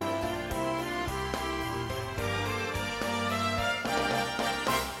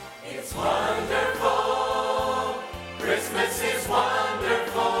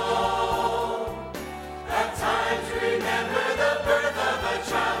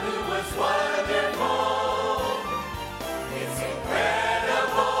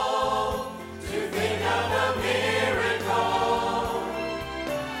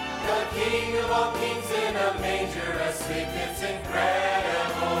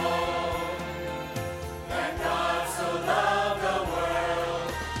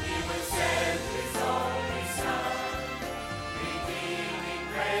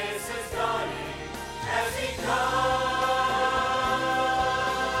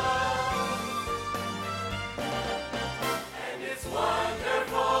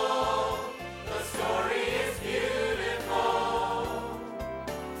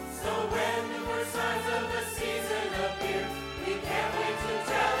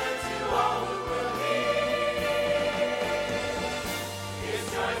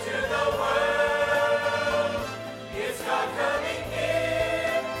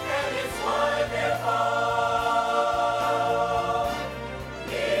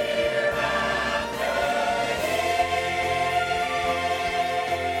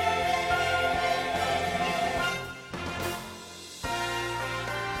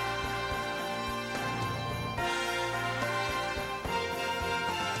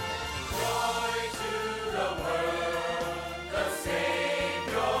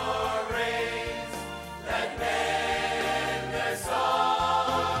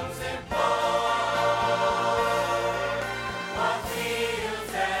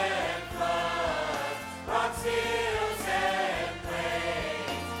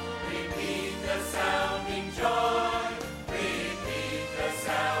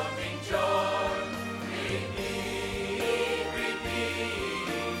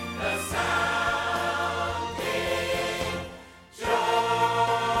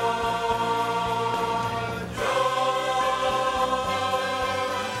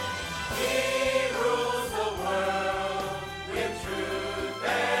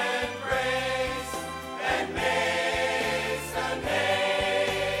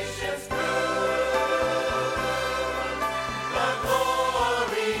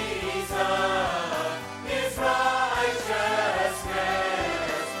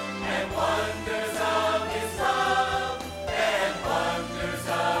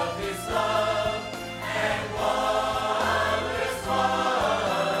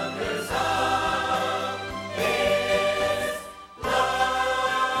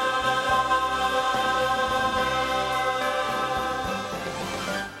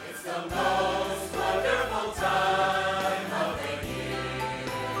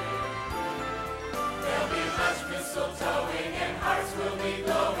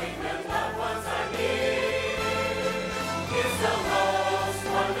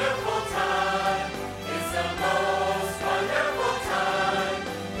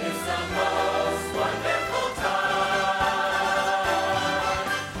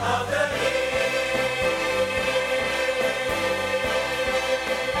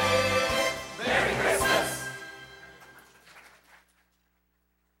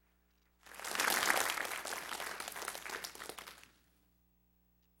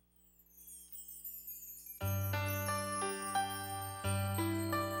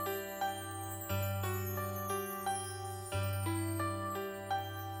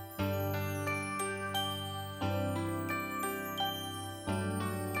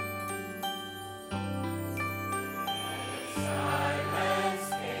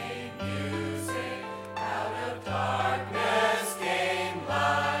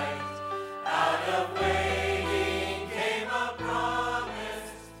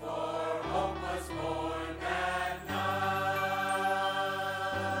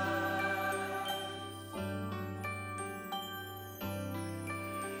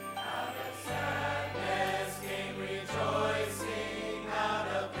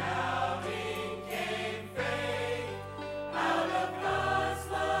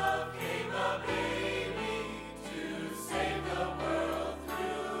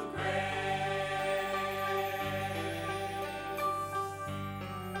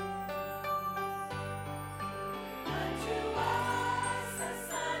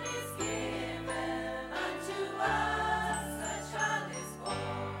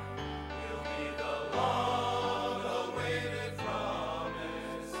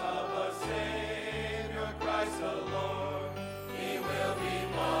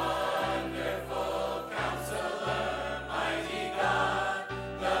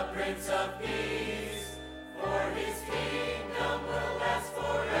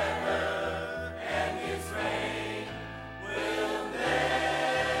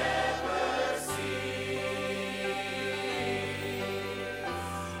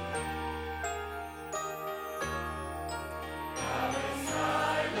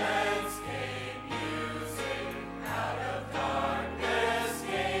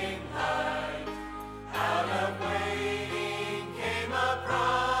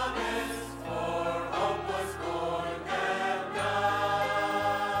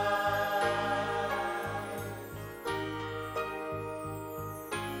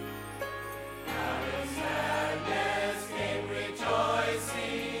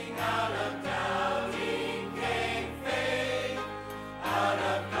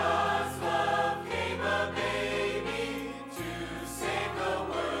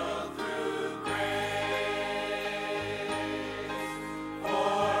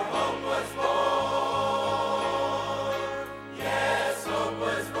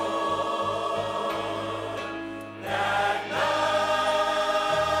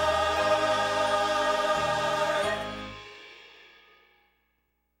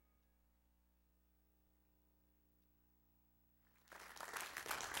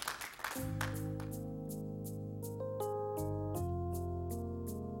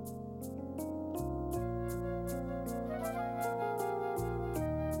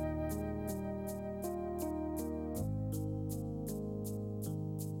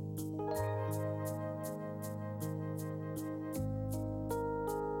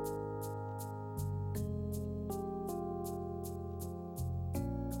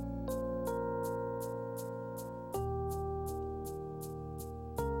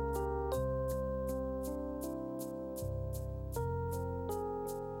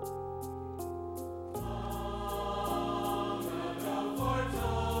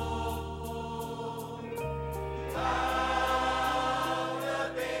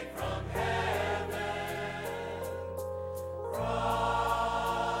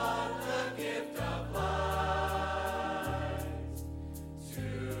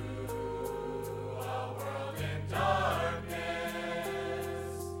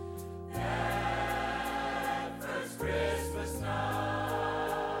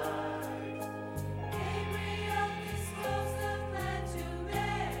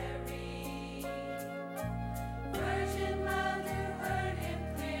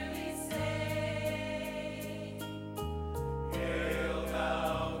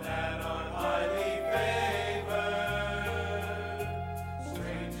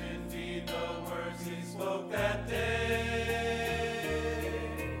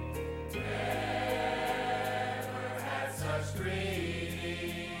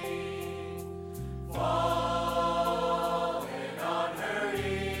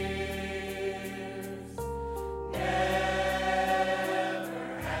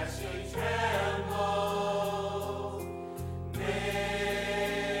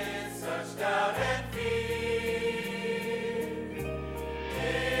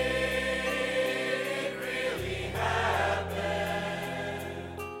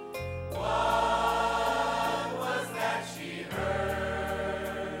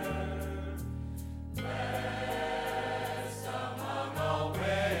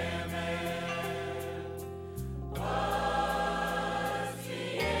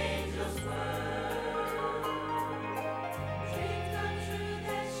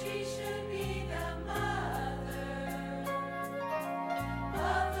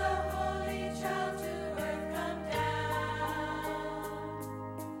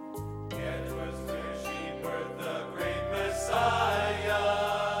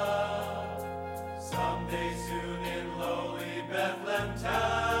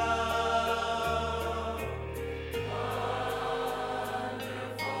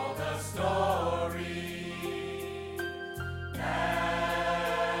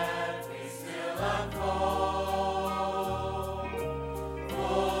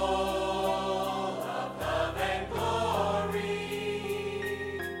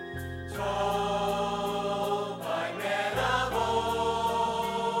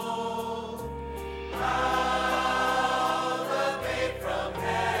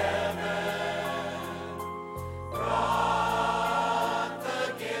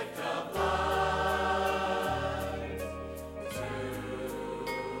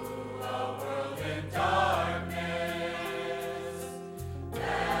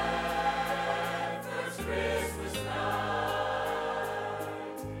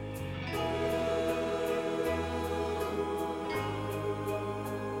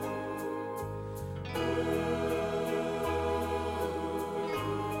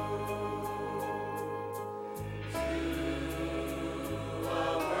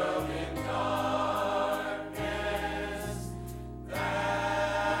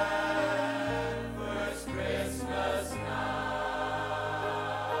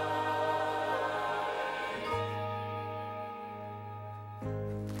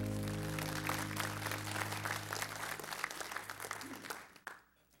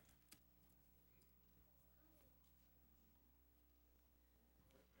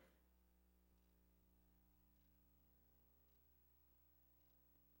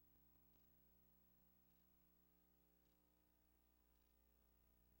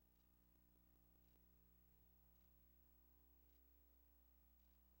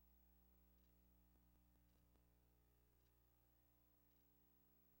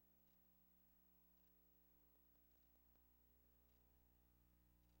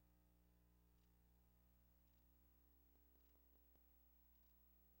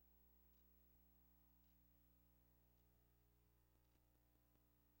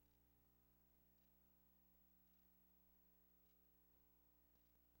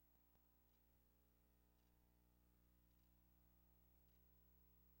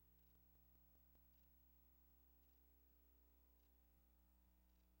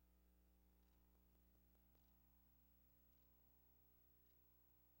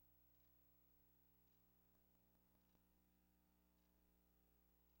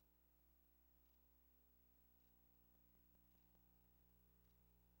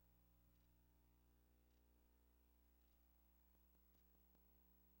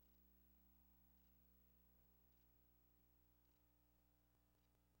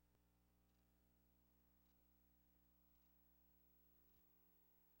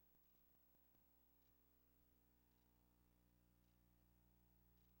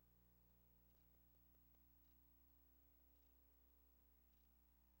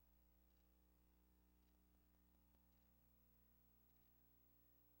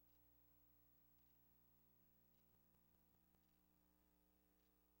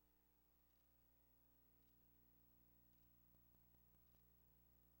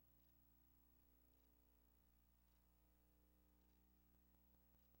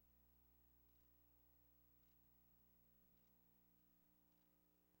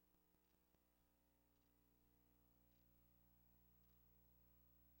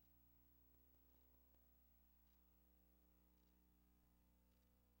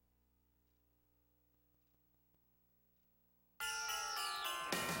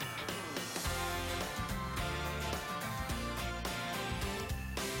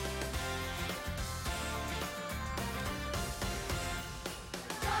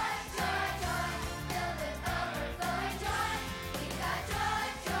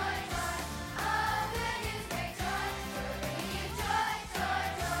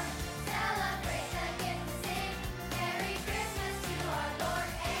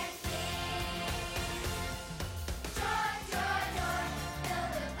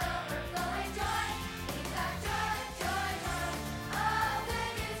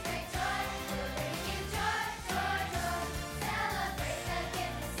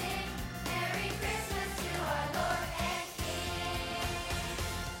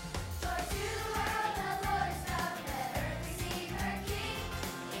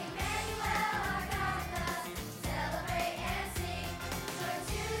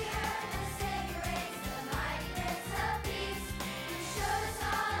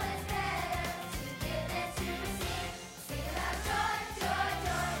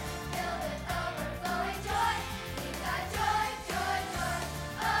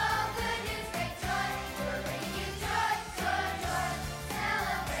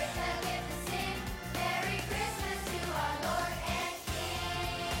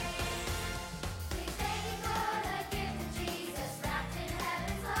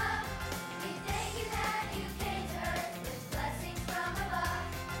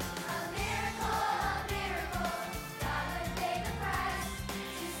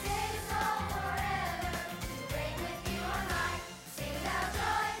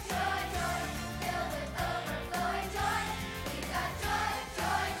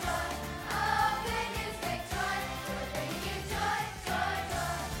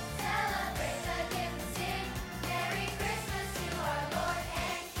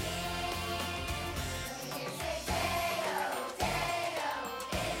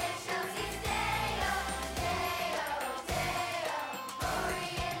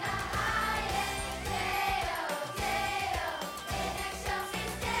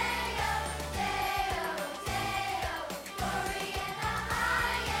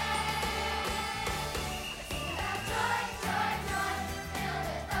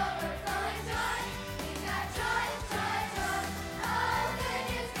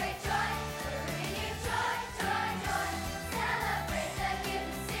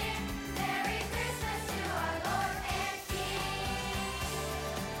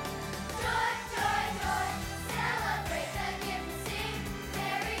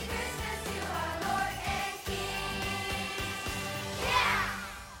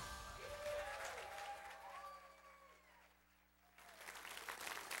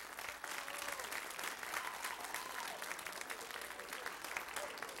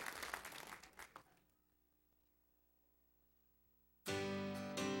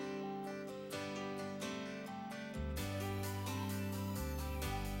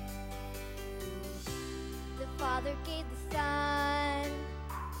gave the Son.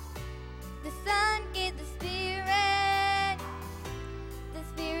 The Son gave the Spirit. The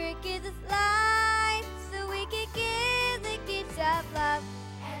Spirit gives us life, so we can give the gift of love.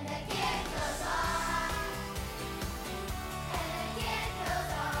 And the gift goes on. And the gift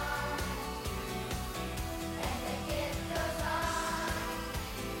goes on. And the gift goes on.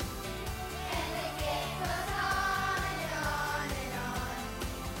 And the gift goes on and on and on.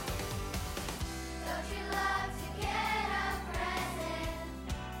 Don't you love to get a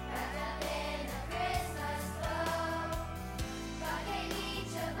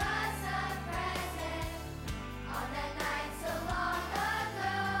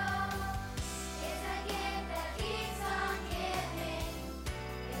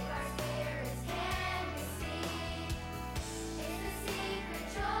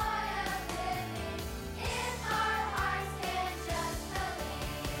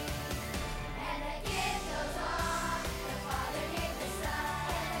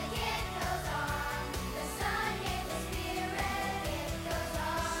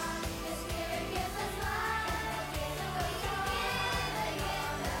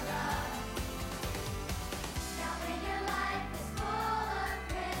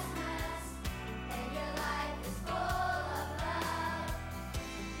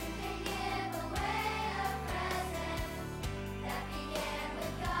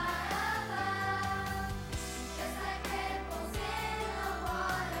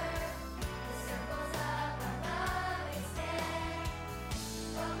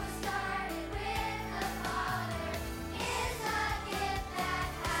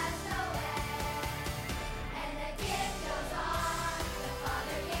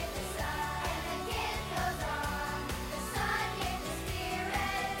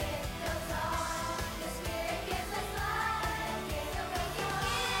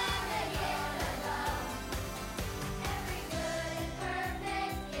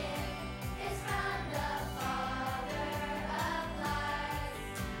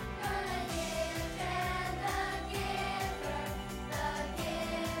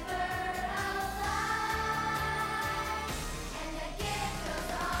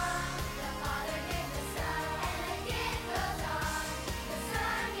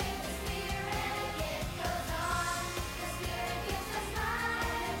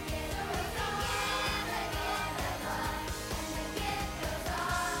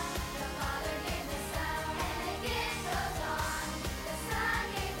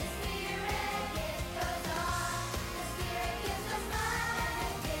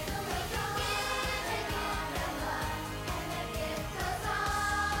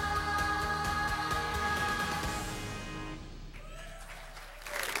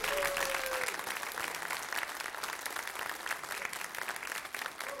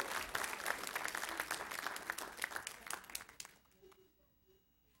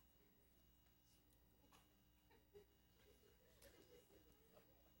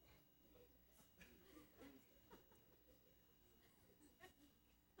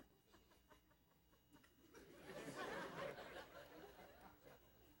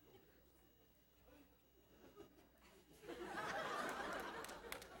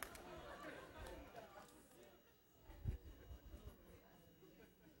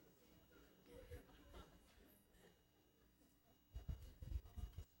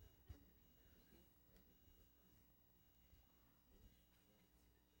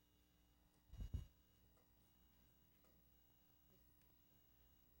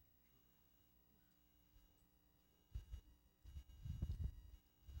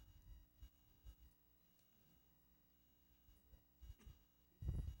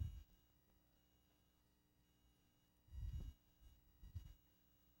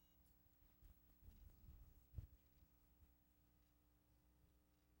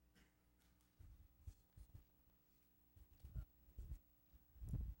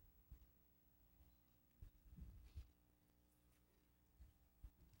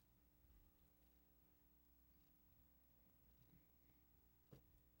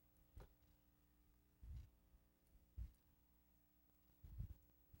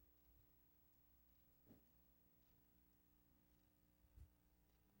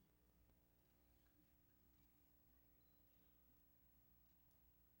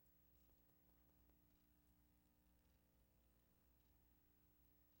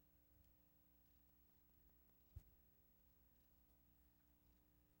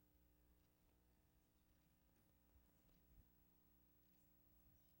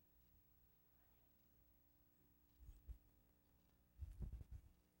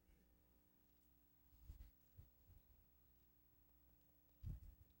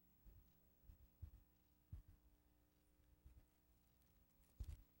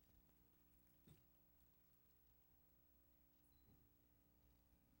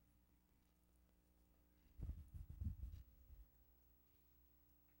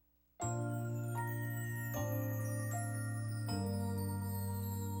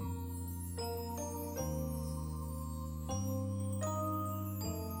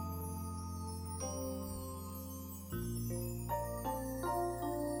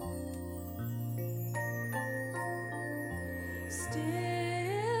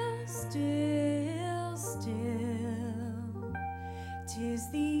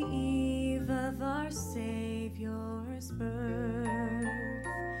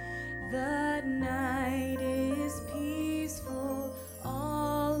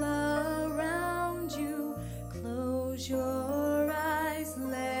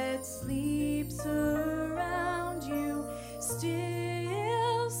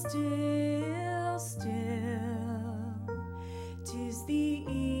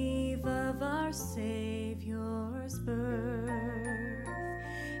of our Savior's birth.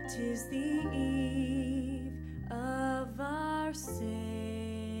 'Tis the eve of our Savior's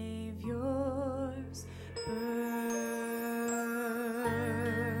birth.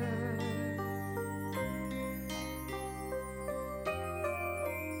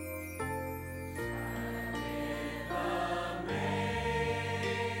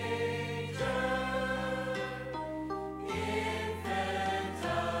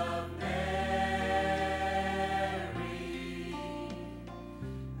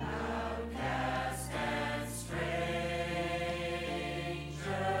 Outcast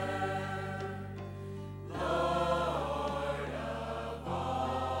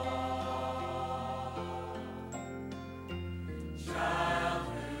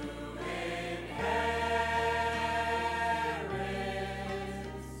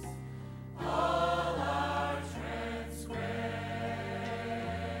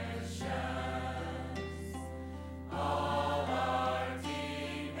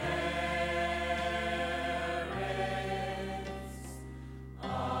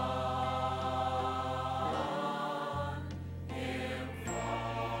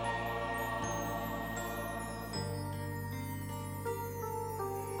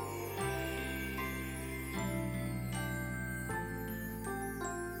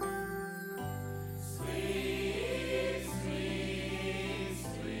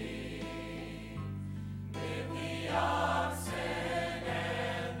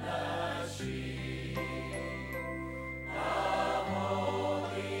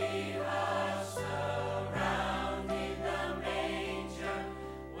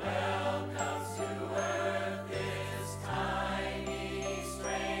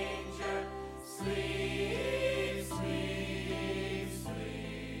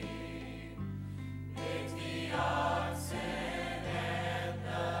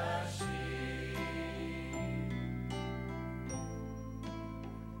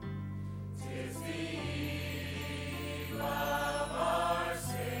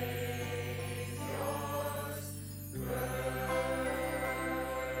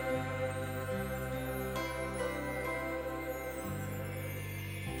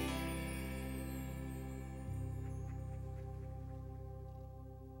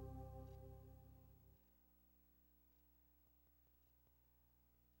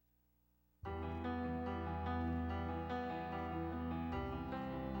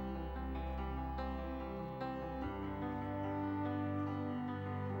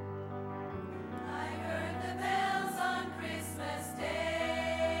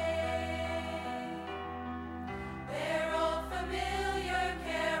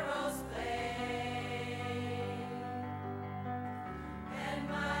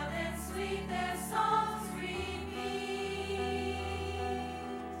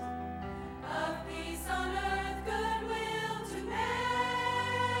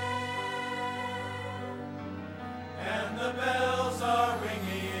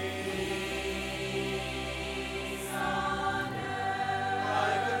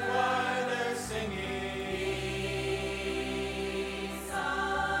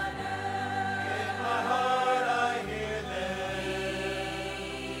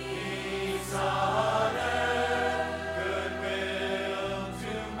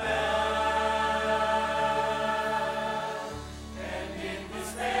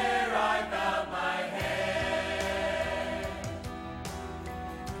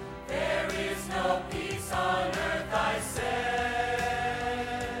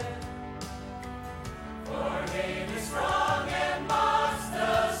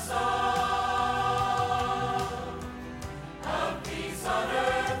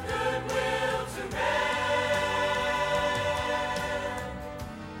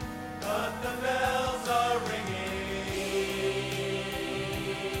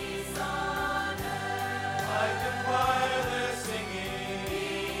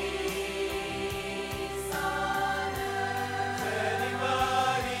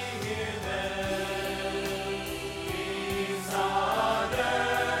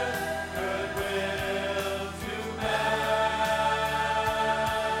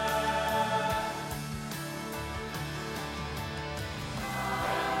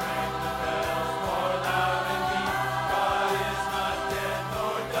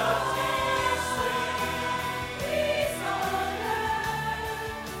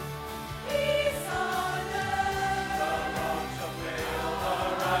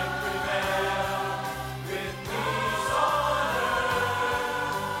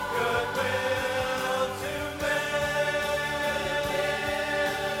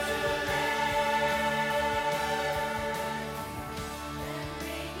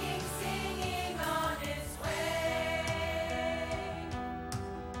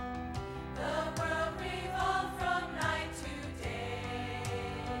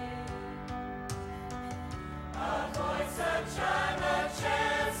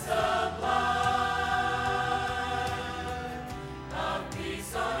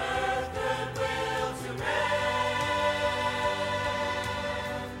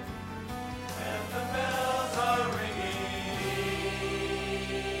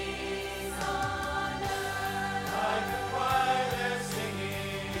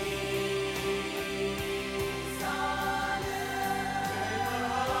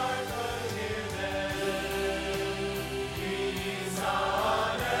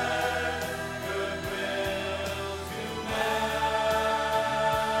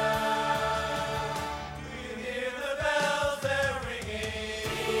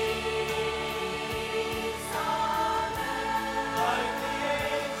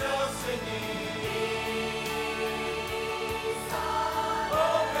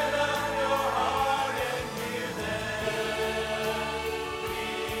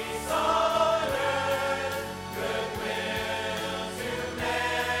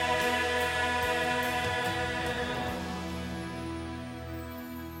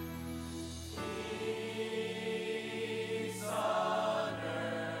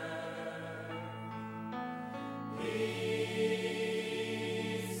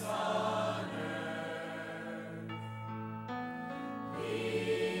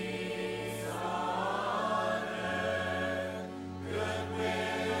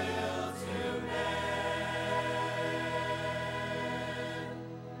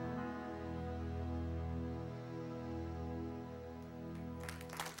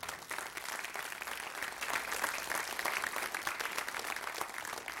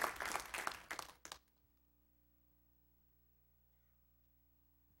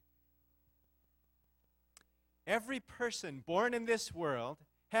Every person born in this world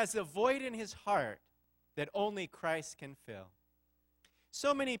has a void in his heart that only Christ can fill.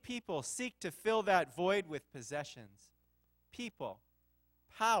 So many people seek to fill that void with possessions, people,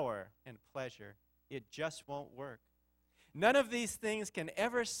 power, and pleasure. It just won't work. None of these things can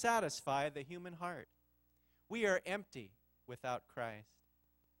ever satisfy the human heart. We are empty without Christ.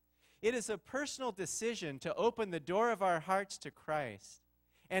 It is a personal decision to open the door of our hearts to Christ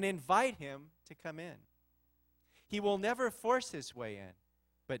and invite him to come in. He will never force his way in,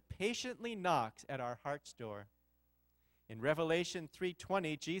 but patiently knocks at our heart's door. In Revelation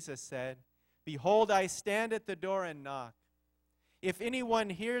 3:20, Jesus said, "Behold, I stand at the door and knock. If anyone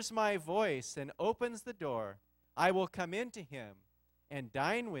hears my voice and opens the door, I will come into him and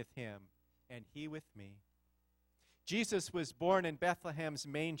dine with him, and he with me." Jesus was born in Bethlehem's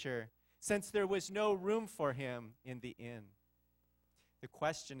manger, since there was no room for him in the inn. The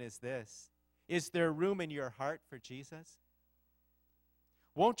question is this: is there room in your heart for Jesus?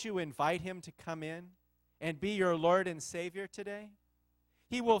 Won't you invite him to come in and be your Lord and Savior today?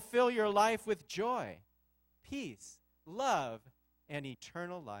 He will fill your life with joy, peace, love, and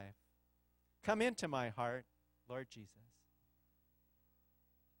eternal life. Come into my heart, Lord Jesus.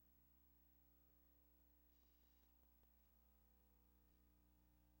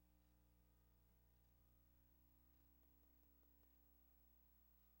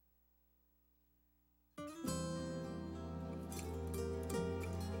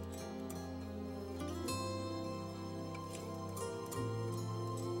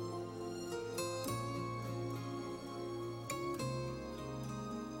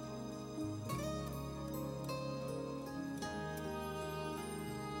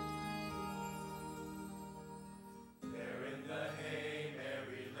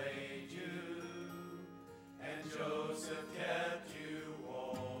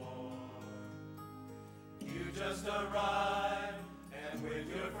 Just arrived, and with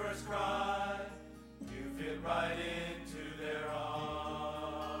your first cry, you fit right into their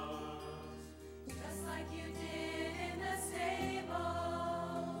arms. Just like you did in the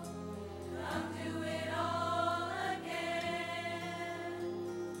stable, come do it all again.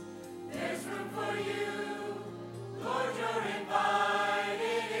 There's room for you, Lord, you're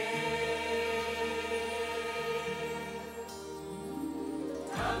invited in.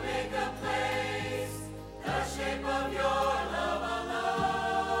 Come make a place, the shape of your love alone.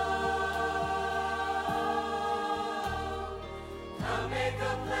 Come make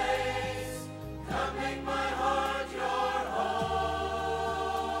a place, come make my heart your home.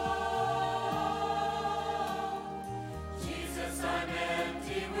 Jesus, I'm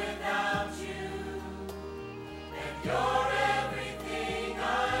empty without you, and you're everything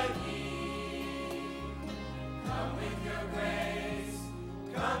I need. Come with your grace,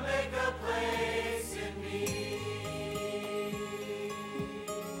 come make a place.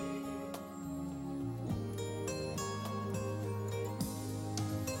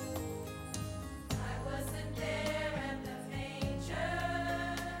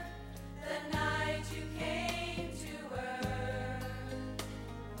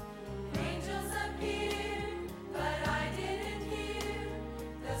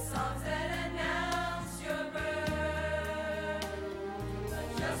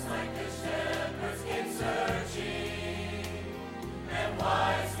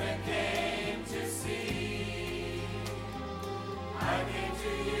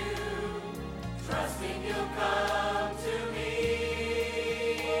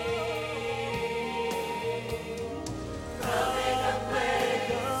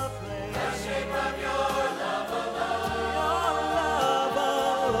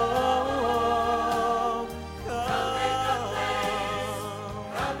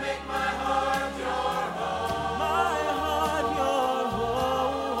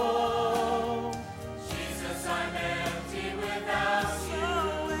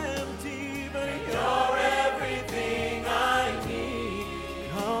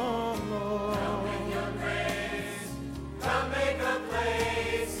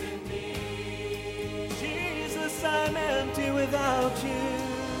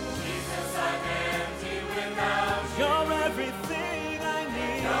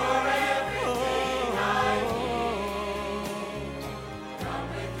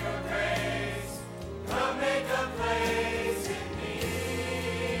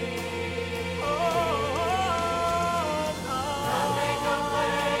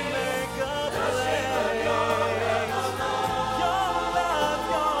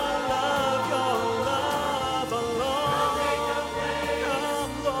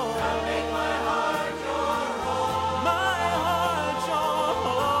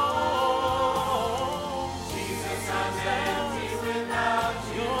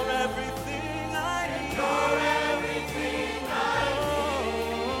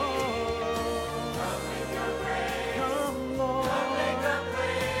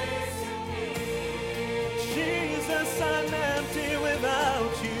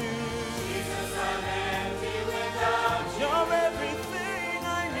 without you. Jesus, I'm empty without you. You're everything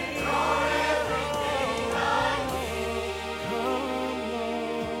I need. You're everything I need. Come,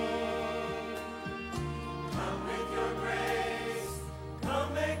 Lord. Come with your grace.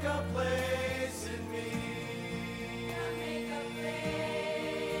 Come make a place in me. Come make a place.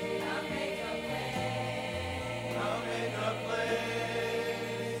 Come make a place. Come make a place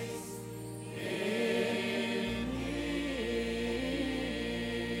in me.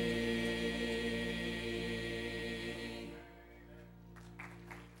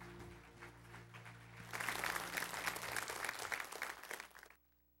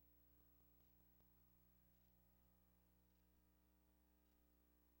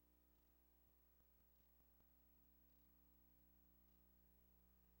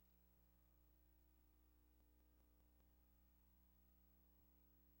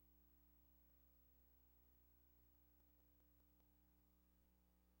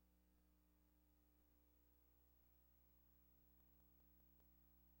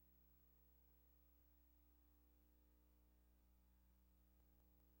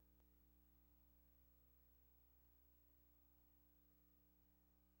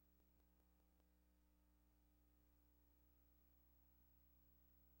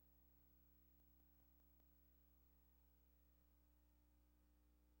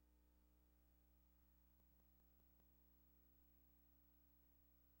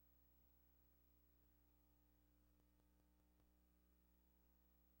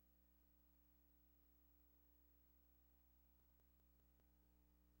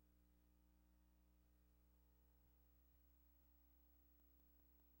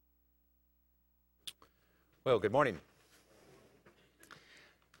 Well, good morning.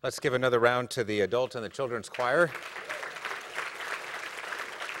 Let's give another round to the adult and the children's choir.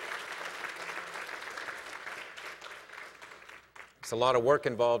 It's a lot of work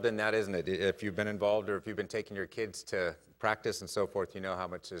involved in that, isn't it? If you've been involved or if you've been taking your kids to practice and so forth, you know how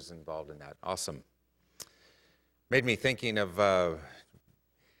much is involved in that. Awesome. Made me thinking of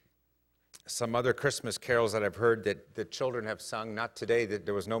some other Christmas carols that I've heard that the children have sung, not today, that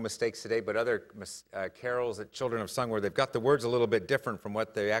there was no mistakes today, but other carols that children have sung where they've got the words a little bit different from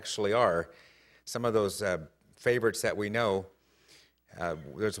what they actually are. Some of those favorites that we know.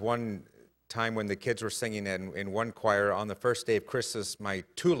 There's one time when the kids were singing in one choir, on the first day of Christmas, my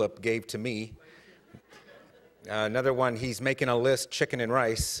tulip gave to me. Another one, he's making a list, chicken and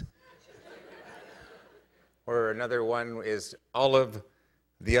rice. Or another one is Olive,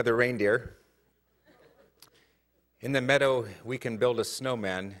 the other reindeer. In the meadow, we can build a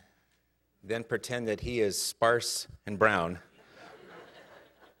snowman, then pretend that he is sparse and brown.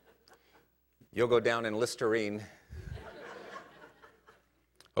 You'll go down in Listerine.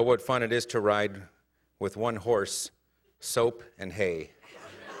 Oh, what fun it is to ride with one horse, soap and hay.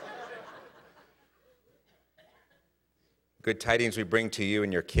 Good tidings we bring to you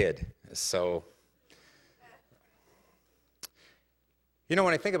and your kid. So, you know,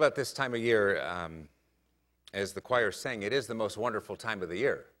 when I think about this time of year, as the choir sang, it is the most wonderful time of the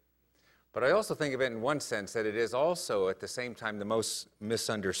year. But I also think of it in one sense that it is also at the same time the most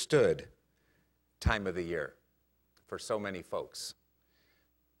misunderstood time of the year for so many folks.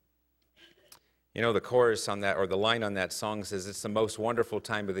 You know, the chorus on that, or the line on that song says, it's the most wonderful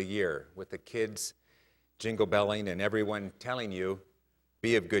time of the year, with the kids jingle belling and everyone telling you,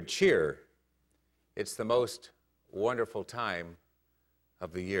 be of good cheer. It's the most wonderful time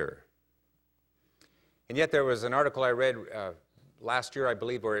of the year. And yet there was an article I read last year, I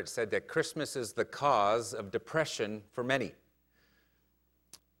believe, where it said that Christmas is the cause of depression for many.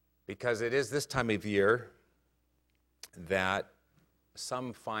 Because it is this time of year that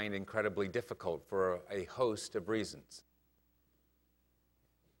some find incredibly difficult for a host of reasons.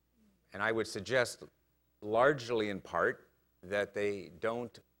 And I would suggest, largely in part, that they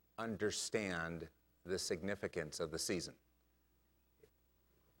don't understand the significance of the season.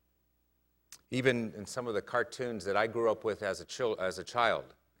 Even in some of the cartoons that I grew up with as a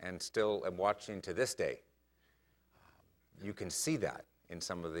child and still am watching to this day, you can see that in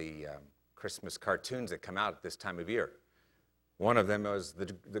some of the Christmas cartoons that come out at this time of year. One of them was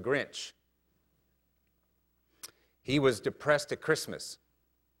the Grinch. He was depressed at Christmas.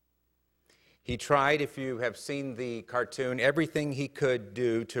 He tried, if you have seen the cartoon, everything he could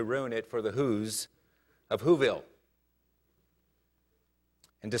do to ruin it for the Who's of Whoville.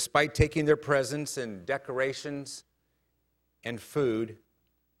 And despite taking their presents and decorations and food,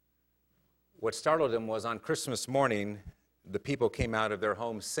 what startled him was on Christmas morning, the people came out of their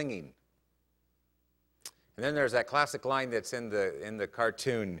homes singing. And then there's that classic line that's in the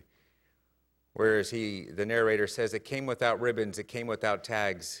cartoon, Whereas the narrator says, it came without ribbons, it came without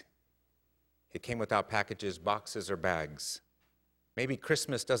tags, it came without packages, boxes, or bags. Maybe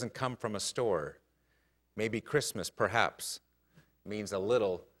Christmas doesn't come from a store. Maybe Christmas, perhaps, means a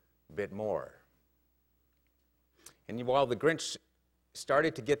little bit more. And while the Grinch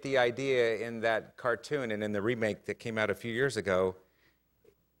started to get the idea in that cartoon and in the remake that came out a few years ago,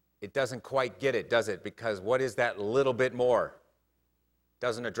 it doesn't quite get it, does it? Because what is that little bit more?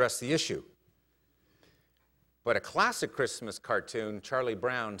 Doesn't address the issue. But a classic Christmas cartoon, Charlie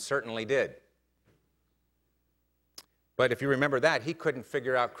Brown, certainly did. But if you remember that, he couldn't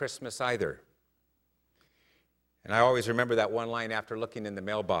figure out Christmas either. And I always remember that one line after looking in the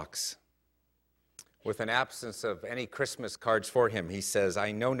mailbox. With an absence of any Christmas cards for him, he says,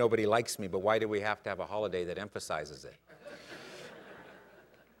 I know nobody likes me, but why do we have to have a holiday that emphasizes it?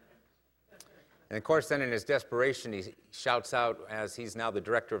 And of course, then in his desperation, he shouts out, as he's now the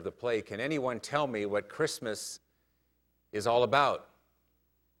director of the play, can anyone tell me what Christmas is all about?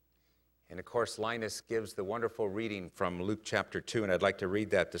 And of course, Linus gives the wonderful reading from Luke chapter 2, and I'd like to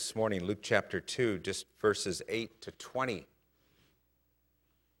read that this morning, Luke chapter 2, just verses 8 to 20.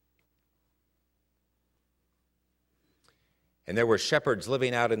 And there were shepherds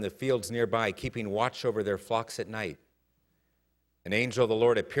living out in the fields nearby, keeping watch over their flocks at night. An angel of the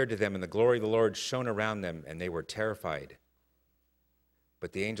Lord appeared to them, and the glory of the Lord shone around them, and they were terrified.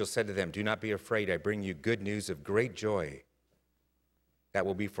 But the angel said to them, do not be afraid. I bring you good news of great joy that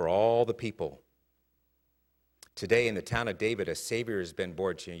will be for all the people. Today in the town of David, a Savior has been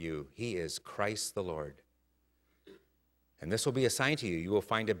born to you. He is Christ the Lord. And this will be a sign to you. You will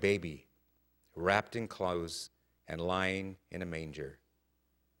find a baby wrapped in clothes and lying in a manger.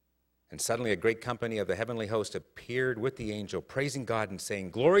 And suddenly a great company of the heavenly host appeared with the angel, praising God and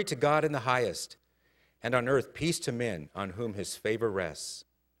saying, glory to God in the highest, and on earth peace to men on whom his favor rests.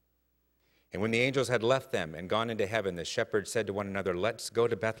 And when the angels had left them and gone into heaven, the shepherds said to one another, let's go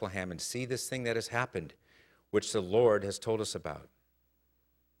to Bethlehem and see this thing that has happened, which the Lord has told us about.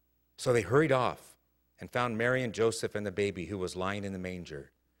 So they hurried off and found Mary and Joseph and the baby who was lying in the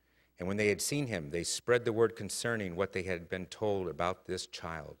manger. And when they had seen him, they spread the word concerning what they had been told about this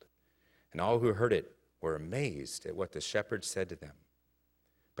child. And all who heard it were amazed at what the shepherds said to them.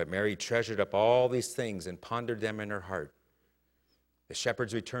 But Mary treasured up all these things and pondered them in her heart. The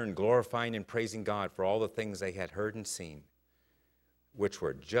shepherds returned, glorifying and praising God for all the things they had heard and seen, which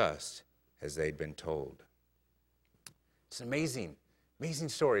were just as they'd been told. It's an amazing, amazing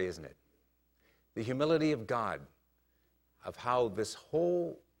story, isn't it? The humility of God, of how this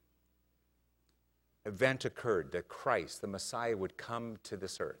whole event occurred, that Christ, the Messiah, would come to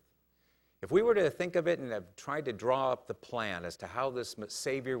this earth. If we were to think of it and have tried to draw up the plan as to how this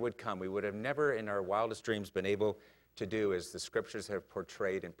Savior would come, we would have never in our wildest dreams been able to do as the Scriptures have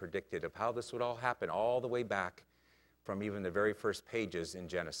portrayed and predicted of how this would all happen all the way back from even the very first pages in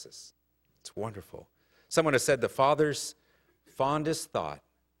Genesis. It's wonderful. Someone has said the Father's fondest thought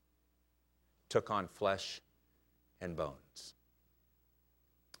took on flesh and bones.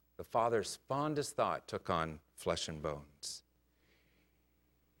 The Father's fondest thought took on flesh and bones.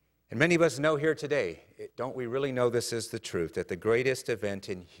 And many of us know here today, don't we really know this is the truth, that the greatest event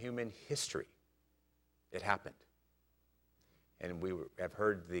in human history, it happened. And we have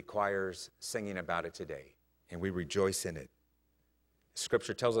heard the choirs singing about it today, and we rejoice in it.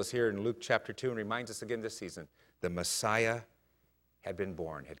 Scripture tells us here in Luke chapter 2 and reminds us again this season, the Messiah had been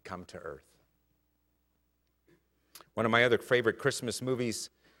born, had come to earth. One of my other favorite Christmas movies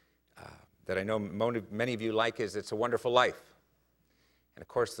that I know many of you like is It's a Wonderful Life. And of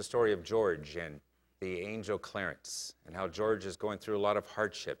course, the story of George and the angel Clarence, and how George is going through a lot of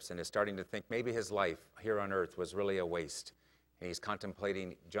hardships and is starting to think maybe his life here on earth was really a waste. And he's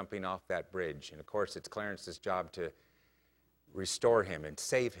contemplating jumping off that bridge. And of course, it's Clarence's job to restore him and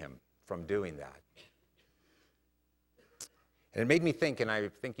save him from doing that. And it made me think, and I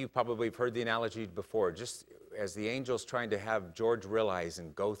think you probably have heard the analogy before, just as the angel's trying to have George realize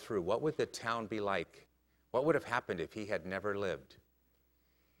and go through, what would the town be like? What would have happened if he had never lived?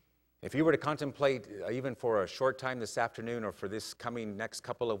 If you were to contemplate, even for a short time this afternoon or for this coming next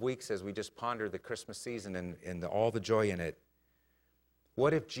couple of weeks as we just ponder the Christmas season and all the joy in it,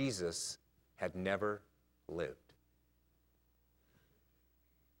 what if Jesus had never lived?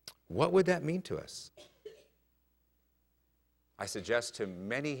 What would that mean to us? I suggest to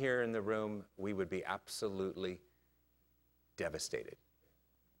many here in the room, we would be absolutely devastated.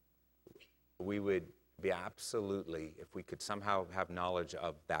 We would be absolutely, if we could somehow have knowledge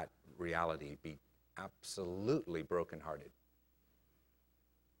of that reality, be absolutely brokenhearted.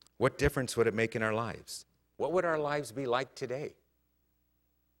 What difference would it make in our lives? What would our lives be like today?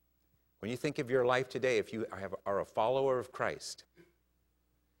 When you think of your life today, if you are a follower of Christ,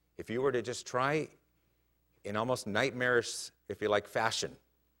 if you were to just try in almost nightmarish, if you like, fashion,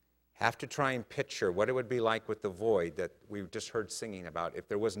 have to try and picture what it would be like with the void that we've just heard singing about if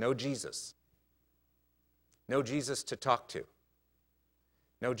there was no Jesus to talk to,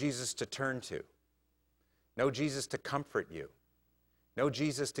 no Jesus to turn to, no Jesus to comfort you, no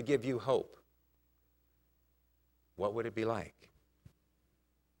Jesus to give you hope. What would it be like?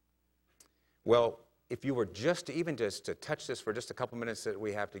 Well, if you were just to touch this for just a couple minutes that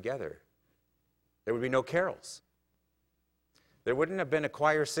we have together, there would be no carols. There wouldn't have been a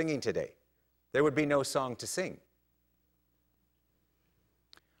choir singing today. There would be no song to sing.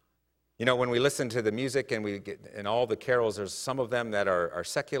 You know, when we listen to the music and all the carols, there's some of them that are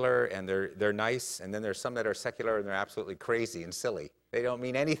secular and they're nice, and then there's some that are secular and they're absolutely crazy and silly. They don't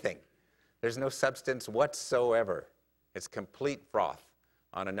mean anything. There's no substance whatsoever. It's complete froth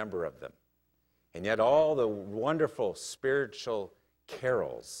on a number of them. And yet all the wonderful spiritual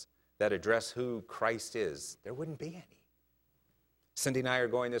carols that address who Christ is, there wouldn't be any. Cindy and I are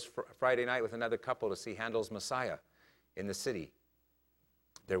going this Friday night with another couple to see Handel's Messiah in the city.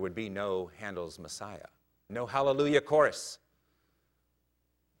 There would be no Handel's Messiah, no Hallelujah chorus.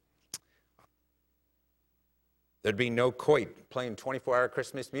 There'd be no Coit playing 24-hour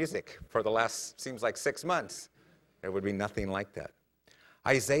Christmas music for the last, seems like 6 months. There would be nothing like that.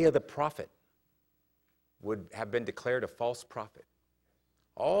 Isaiah the prophet would have been declared a false prophet.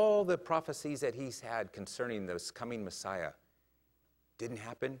 All the prophecies that he's had concerning this coming Messiah didn't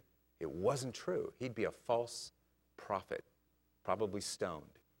happen. It wasn't true. He'd be a false prophet, probably stoned.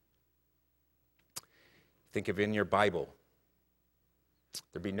 Think of in your Bible,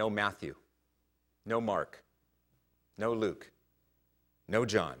 there'd be no Matthew, no Mark, no Luke, no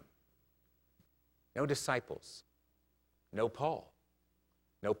John, no disciples, no Paul,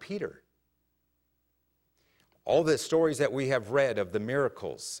 no Peter. All the stories that we have read of the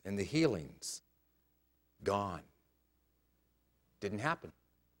miracles and the healings, gone. Didn't happen.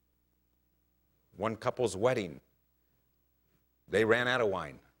 One couple's wedding, they ran out of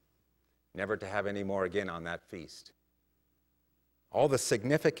wine, never to have any more again on that feast. All the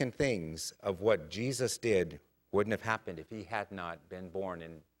significant things of what Jesus did wouldn't have happened if he had not been born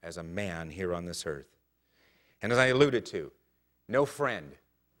as a man here on this earth. And as I alluded to, no friend,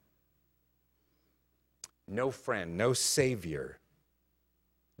 no Savior,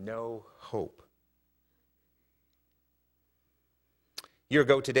 no hope. A year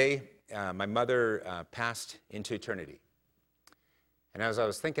ago today, my mother passed into eternity. And as I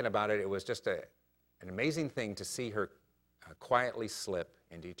was thinking about it, it was just an amazing thing to see her quietly slip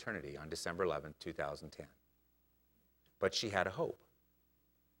into eternity on December 11th, 2010. But she had a hope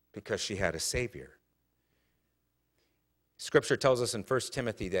because she had a Savior. Scripture tells us in 1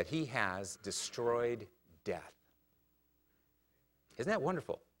 Timothy that he has destroyed death. Isn't that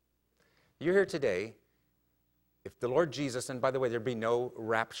wonderful? You're here today. If the Lord Jesus, and by the way, there'd be no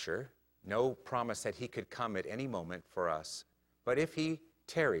rapture, no promise that he could come at any moment for us. But if he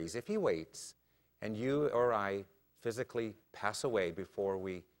tarries, if he waits, and you or I physically pass away before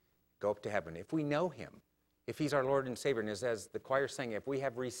we go up to heaven, if we know him, if he's our Lord and Savior, and as the choir sang, if we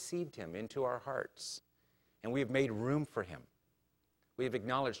have received him into our hearts, and we have made room for him, we have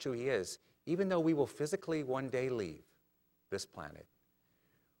acknowledged who he is, even though we will physically one day leave this planet,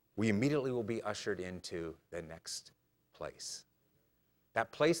 we immediately will be ushered into the next place.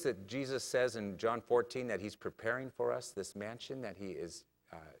 That place that Jesus says in John 14 that he's preparing for us, this mansion that he is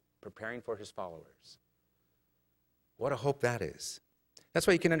preparing for his followers. What a hope that is. That's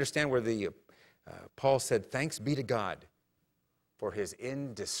why you can understand where Paul said, "Thanks be to God for his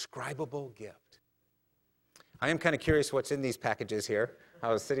indescribable gift." I am kind of curious what's in these packages here.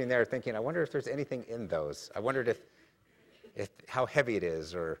 I was sitting there thinking, I wonder if there's anything in those. I wondered if how heavy it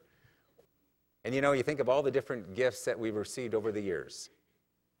is, and you think of all the different gifts that we've received over the years.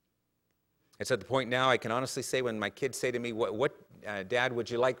 It's at the point now I can honestly say when my kids say to me, what Dad, would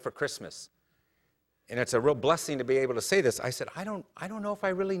you like for Christmas? And it's a real blessing to be able to say this. I said, I don't know if I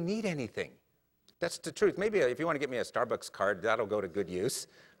really need anything. That's the truth. Maybe if you want to get me a Starbucks card, that'll go to good use.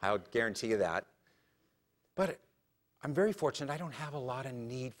 I'll guarantee you that. But I'm very fortunate I don't have a lot of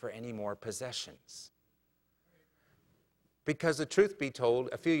need for any more possessions. Because the truth be told,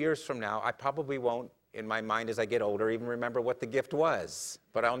 a few years from now, I probably won't, in my mind as I get older, even remember what the gift was.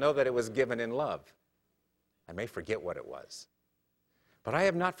 But I'll know that it was given in love. I may forget what it was. But I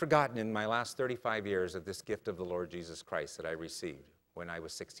have not forgotten in my last 35 years of this gift of the Lord Jesus Christ that I received when I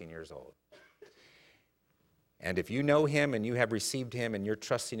was 16 years old. And if you know him and you have received him and you're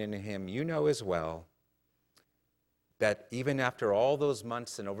trusting in him, you know as well that even after all those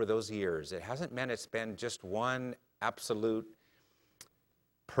months and over those years, it hasn't meant it's been just one absolute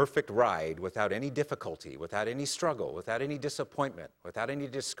perfect ride without any difficulty, without any struggle, without any disappointment, without any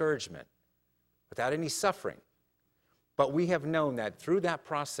discouragement, without any suffering. But we have known that through that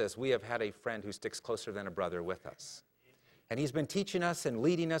process, we have had a friend who sticks closer than a brother with us. And he's been teaching us and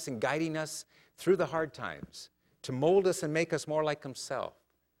leading us and guiding us through the hard times to mold us and make us more like himself.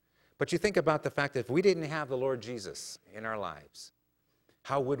 But you think about the fact that if we didn't have the Lord Jesus in our lives,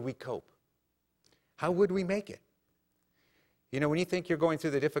 how would we cope? How would we make it? You know, when you think you're going through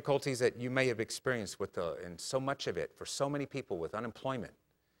the difficulties that you may have experienced and so much of it for so many people with unemployment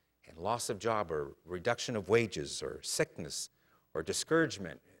and loss of job or reduction of wages or sickness or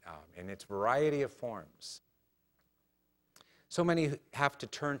discouragement in its variety of forms. So many have to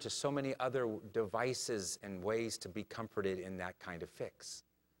turn to so many other devices and ways to be comforted in that kind of fix.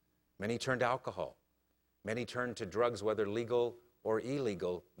 Many turn to alcohol. Many turn to drugs, whether legal or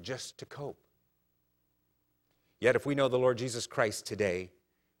illegal, just to cope. Yet if we know the Lord Jesus Christ today,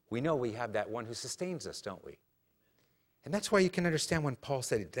 we know we have that one who sustains us, don't we? And that's why you can understand when Paul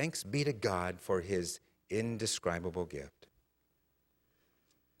said, thanks be to God for his indescribable gift.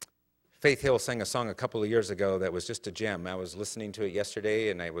 Faith Hill sang a song a couple of years ago that was just a gem. I was listening to it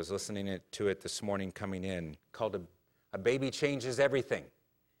yesterday, and I was listening to it this morning coming in, called A Baby Changes Everything.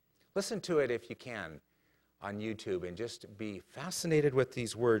 Listen to it if you can on YouTube and just be fascinated with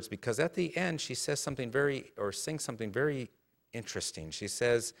these words, because at the end she says something sings something very interesting. She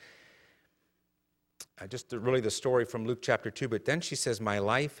says, really the story from Luke chapter 2, but then she says, my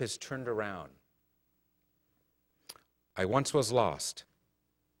life has turned around. I once was lost,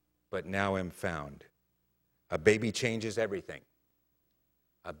 but now am found. A baby changes everything.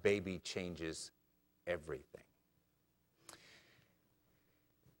 A baby changes everything.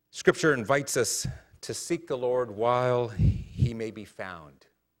 Scripture invites us to seek the Lord while he may be found,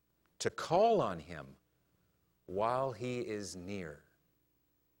 to call on him while he is near.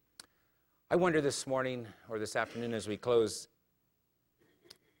 I wonder this morning or this afternoon as we close,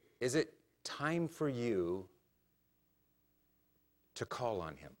 is it time for you to call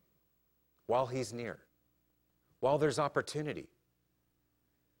on him while he's near, while there's opportunity?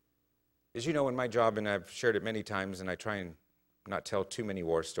 As you know, in my job, and I've shared it many times, and I try and not tell too many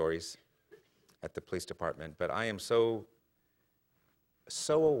war stories at the police department, but I am so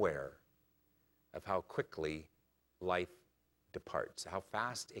aware of how quickly life departs, how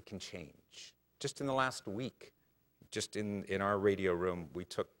fast it can change. Just in the last week, just in our radio room, we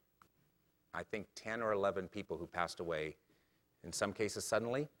took, I think, 10 or 11 people who passed away, in some cases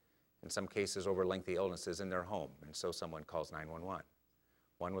suddenly, in some cases over lengthy illnesses in their home, and so someone calls 911.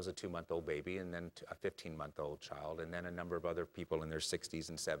 One was a 2-month-old baby, and then a 15-month-old child, and then a number of other people in their 60s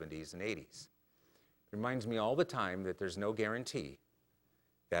and 70s and 80s. It reminds me all the time that there's no guarantee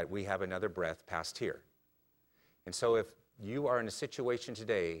that we have another breath past here. And so if you are in a situation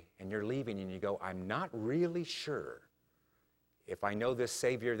today and you're leaving and you go, I'm not really sure if I know this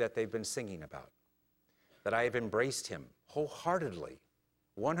Savior that they've been singing about, that I have embraced him wholeheartedly,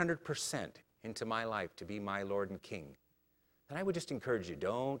 100% into my life to be my Lord and King, then I would just encourage you,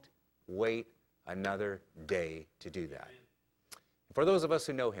 don't wait another day to do that. And for those of us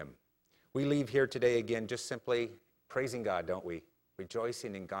who know him, we leave here today again just simply praising God, don't we?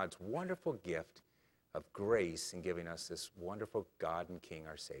 Rejoicing in God's wonderful gift of grace in giving us this wonderful God and King,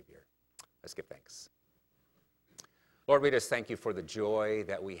 our Savior. Let's give thanks. Lord, we just thank you for the joy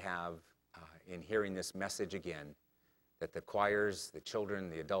that we have in hearing this message again, that the choirs, the children,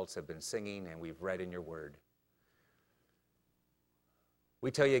 the adults have been singing, and we've read in your word.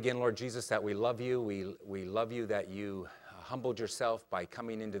 We tell you again, Lord Jesus, that we love you. We love you that you humbled yourself by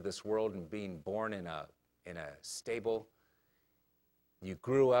coming into this world and being born in a stable. You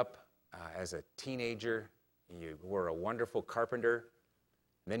grew up as a teenager. You were a wonderful carpenter.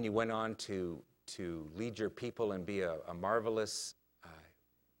 And then you went on to lead your people and be a marvelous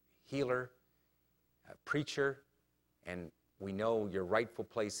healer, a preacher, and we know your rightful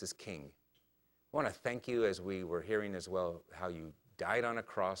place is king. I want to thank you, as we were hearing as well, how you died on a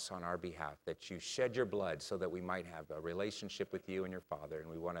cross on our behalf, that you shed your blood so that we might have a relationship with you and your Father, and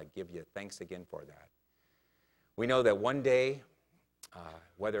we want to give you thanks again for that. We know that one day,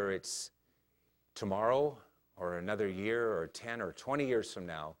 whether it's tomorrow or another year or 10 or 20 years from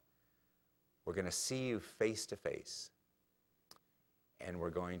now, we're going to see you face to face, and we're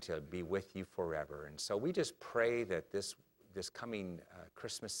going to be with you forever. And so we just pray that this coming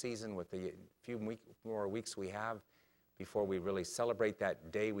Christmas season, with the few more weeks we have before we really celebrate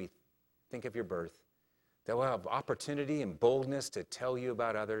that day we think of your birth, that we'll have opportunity and boldness to tell you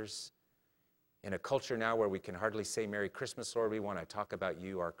about others, In a culture now where we can hardly say Merry Christmas, Lord, we want to talk about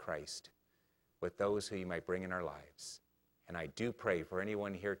you, our Christ, with those who you might bring in our lives. And I do pray for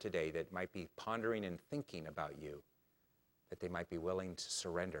anyone here today that might be pondering and thinking about you, that they might be willing to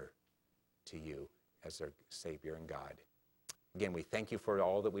surrender to you as their Savior and God. Again, we thank you for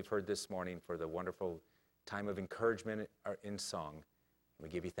all that we've heard this morning, for the wonderful time of encouragement in song. And we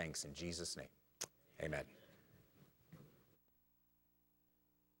give you thanks in Jesus' name. Amen.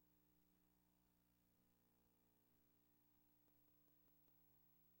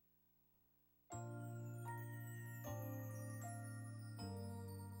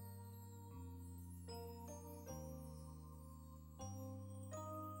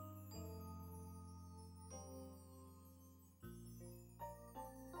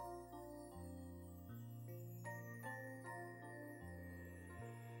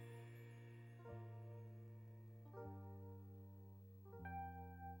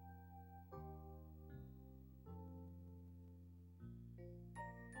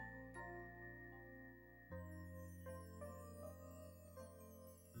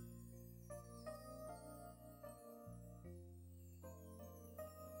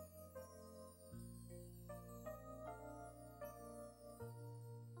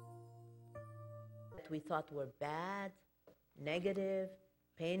 We thought were bad, negative,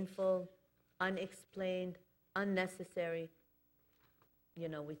 painful, unexplained, unnecessary. You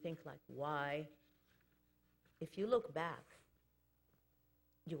know, we think like, why? If you look back,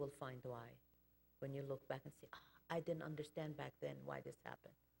 you will find why. When you look back and say, I didn't understand back then why this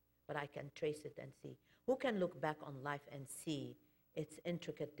happened, but I can trace it and see. Who can look back on life and see its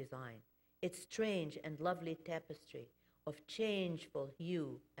intricate design, its strange and lovely tapestry of changeful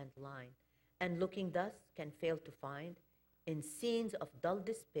hue and line? And looking thus can fail to find, in scenes of dull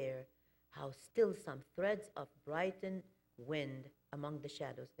despair, how still some threads of brightened wind among the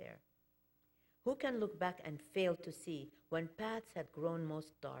shadows there. Who can look back and fail to see, when paths had grown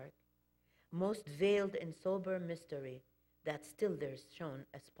most dark, most veiled in sober mystery, that still there shone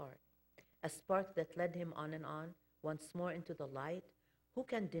a spark that led him on and on, once more into the light? Who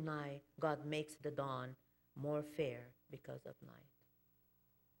can deny God makes the dawn more fair because of night?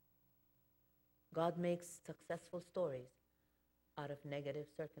 God makes successful stories out of negative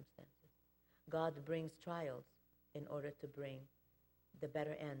circumstances. God brings trials in order to bring the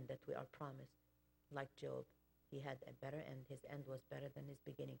better end that we are promised. Like Job, he had a better end. His end was better than his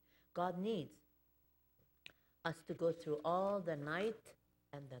beginning. God needs us to go through all the night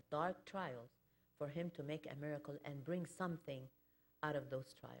and the dark trials for him to make a miracle and bring something out of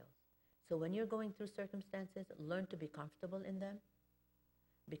those trials. So when you're going through circumstances, learn to be comfortable in them,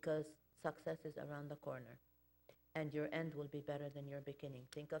 because success is around the corner, and your end will be better than your beginning.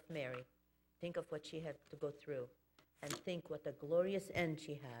 Think of Mary. Think of what she had to go through, and think what a glorious end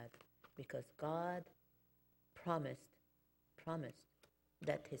she had, because God promised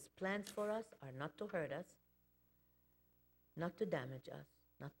that his plans for us are not to hurt us, not to damage us,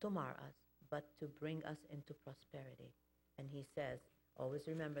 not to mar us, but to bring us into prosperity. And he says, always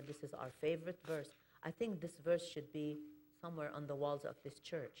remember, this is our favorite verse. I think this verse should be somewhere on the walls of this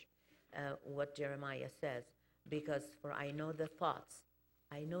church. What Jeremiah says, because for I know the thoughts,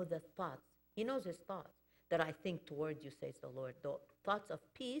 he knows his thoughts, that I think toward you, says the Lord, the thoughts of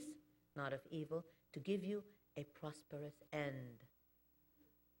peace, not of evil, to give you a prosperous end.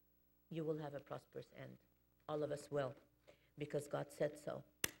 You will have a prosperous end. All of us will, because God said so.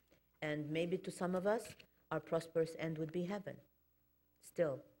 And maybe to some of us, our prosperous end would be heaven.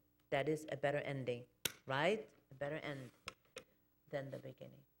 Still, that is a better ending, right? A better end than the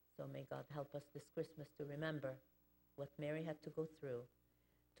beginning. So may God help us this Christmas to remember what Mary had to go through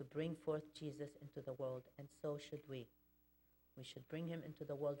to bring forth Jesus into the world, and so should we. We should bring him into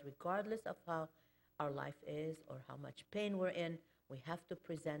the world regardless of how our life is or how much pain we're in. We have to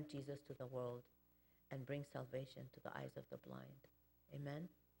present Jesus to the world and bring salvation to the eyes of the blind. Amen?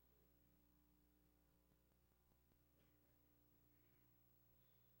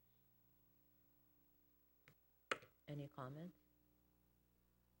 Any comments?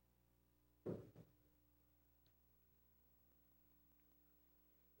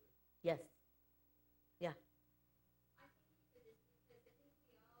 Yes.